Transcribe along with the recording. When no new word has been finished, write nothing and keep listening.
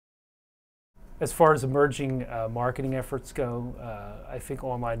As far as emerging marketing efforts go, I think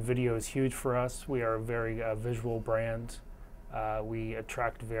online video is huge for us. We are a very visual brand. We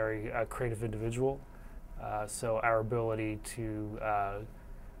attract very creative individual. So our ability to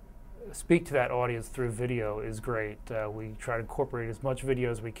speak to that audience through video is great. We try to incorporate as much video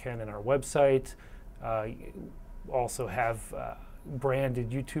as we can in our website. Also have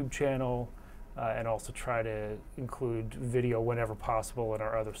branded YouTube channel, and also try to include video whenever possible in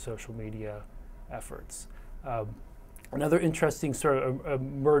our other social media efforts. Another interesting sort of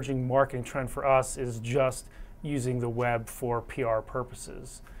emerging marketing trend for us is just using the web for PR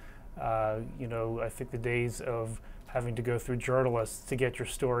purposes. You know, I think the days of having to go through journalists to get your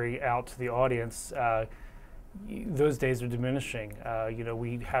story out to the audience, those days are diminishing. You know,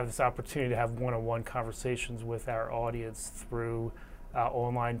 we have this opportunity to have one-on-one conversations with our audience through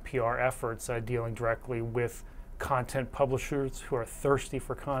online PR efforts, dealing directly with content publishers who are thirsty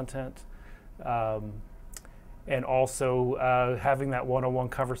for content. And also having that one-on-one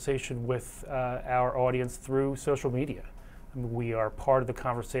conversation with our audience through social media. I mean, we are part of the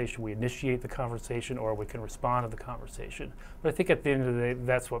conversation, we initiate the conversation, or we can respond to the conversation. But I think at the end of the day,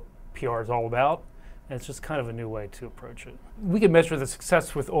 that's what PR is all about, and it's just kind of a new way to approach it. We can measure the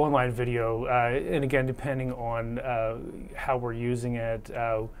success with online video, and again, depending on how we're using it,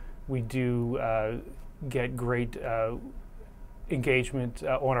 we do get great engagement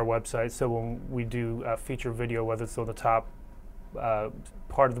on our website. So when we do feature video, whether it's on the top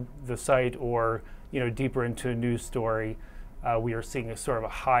part of the site or deeper into a news story, we are seeing a sort of a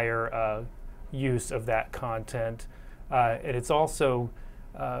higher use of that content. And it's also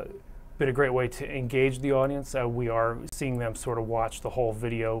been a great way to engage the audience. We are seeing them sort of watch the whole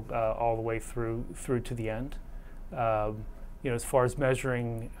video all the way through to the end. As far as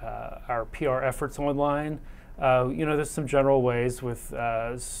measuring our PR efforts online, there's some general ways with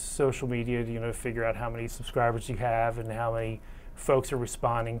social media to figure out how many subscribers you have and how many folks are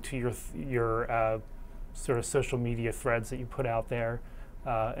responding to your sort of social media threads that you put out there.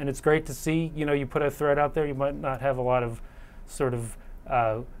 And it's great to see, you put a thread out there, you might not have a lot of sort of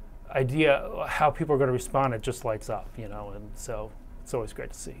idea how people are going to respond. It just lights up, and so it's always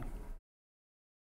great to see.